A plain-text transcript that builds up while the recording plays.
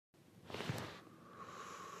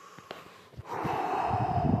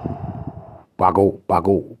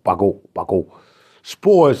Baco.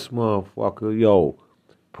 Sports, motherfucker. Yo,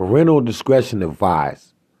 parental discretion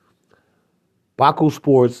advised. Baco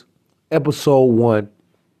Sports, episode 1.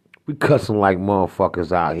 We cussing like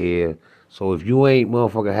motherfuckers out here. So if you ain't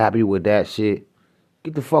motherfucker happy with that shit,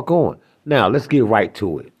 get the fuck on. Now, let's get right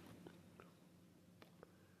to it.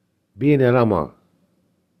 Being that I'm a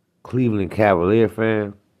Cleveland Cavalier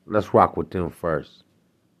fan, let's rock with them first.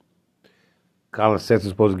 Colin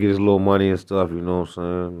Sexton's supposed to get his little money and stuff, you know what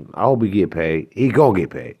I'm saying? I hope he get paid. He gonna get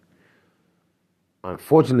paid.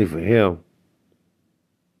 Unfortunately for him,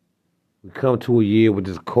 we come to a year with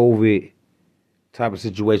this COVID type of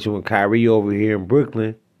situation with Kyrie over here in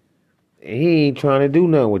Brooklyn, and he ain't trying to do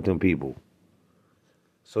nothing with them people.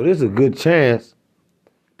 So there's a good chance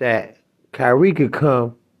that Kyrie could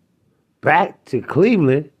come back to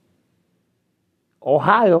Cleveland,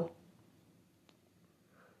 Ohio,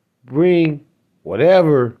 bring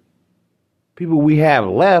whatever people we have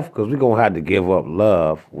left, because we're going to have to give up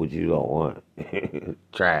Love, which you don't want.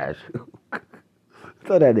 Trash.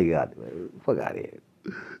 Throw that nigga out there, man. Fuck out of here.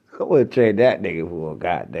 I wouldn't trade that nigga for a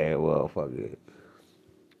goddamn motherfucker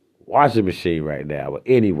washing machine right now. But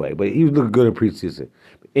anyway, he was looking good in preseason.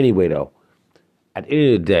 But anyway, though, at the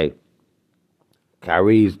end of the day,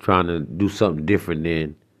 Kyrie's trying to do something different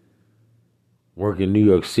than work in New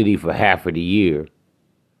York City for half of the year.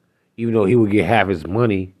 Even though he would get half his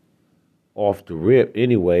money off the rip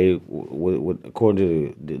anyway, according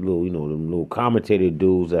to the little, them little commentator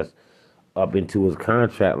dudes that's up into his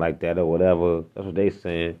contract like that or whatever. That's what they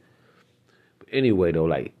saying. But anyway, though,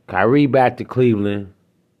 like Kyrie back to Cleveland,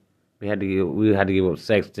 we had to give up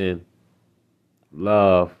Sexton,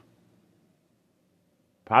 Love,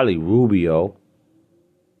 probably Rubio.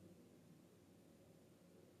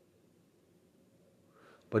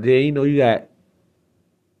 But then, you got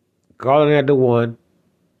Garland at the 1,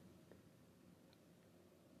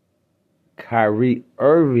 Kyrie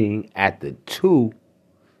Irving at the 2,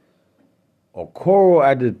 Okoro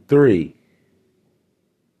at the 3,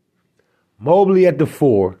 Mobley at the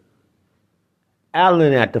 4,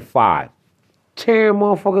 Allen at the 5. Tearing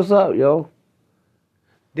motherfuckers up, yo.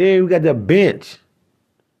 Then we got the bench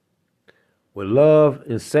with Love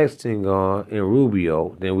and Sexton gone and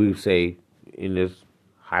Rubio. Then we say in this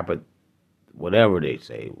whatever they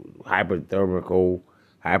say, hyperthermical,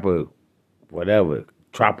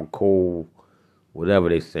 tropical, whatever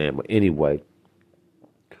they saying. But anyway,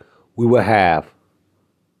 we will have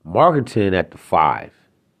Marketing at the 5,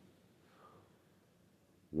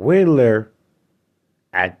 Windler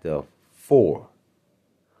at the 4,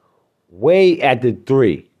 Wade at the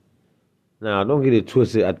 3. Now, don't get it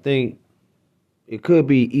twisted. I think it could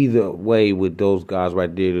be either way with those guys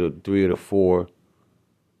right there, the 3 or the 4.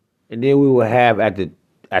 And then we will have at the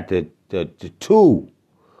 2,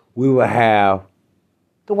 we will have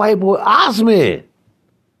the white boy Osman.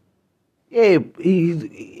 Yeah,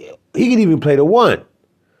 he can even play the 1.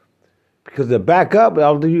 Because the backup, I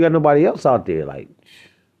don't think you got nobody else out there. Like,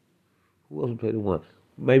 who else will play the 1?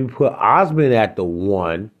 Maybe put Osman at the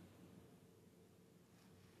 1.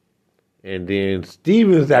 And then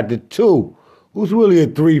Stevens at the 2, who's really a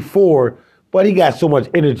 3-4, but he got so much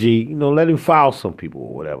energy, let him foul some people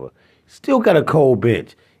or whatever. Still got a cold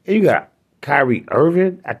bench. And you got Kyrie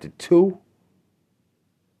Irving at the 2.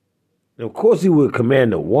 And of course he would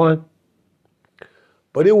command the 1.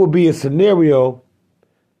 But it would be a scenario,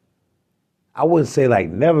 I wouldn't say like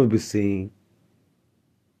never been seen.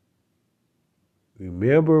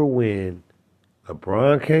 Remember when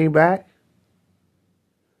LeBron came back?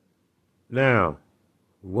 Now,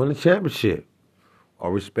 we won the championship.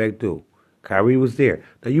 All respect due. Kyrie was there.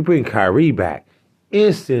 Now you bring Kyrie back.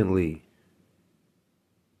 Instantly,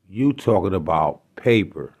 you talking about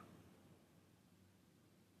paper.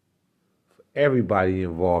 For everybody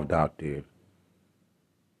involved out there.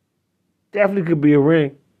 Definitely could be a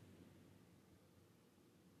ring.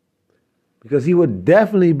 Because he would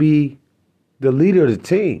definitely be the leader of the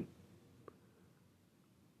team.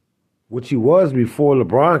 Which he was before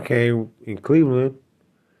LeBron came in Cleveland.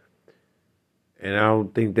 And I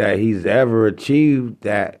don't think that he's ever achieved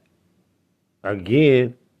that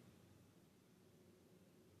again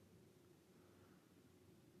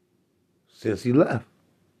since he left.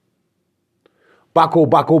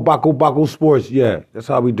 Baco Sports. Yeah, that's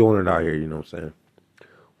how we doing it out here, you know what I'm saying?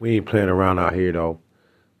 We ain't playing around out here, though.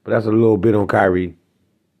 But that's a little bit on Kyrie.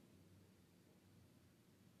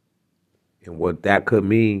 And what that could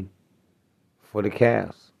mean for the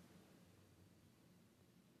Cavs.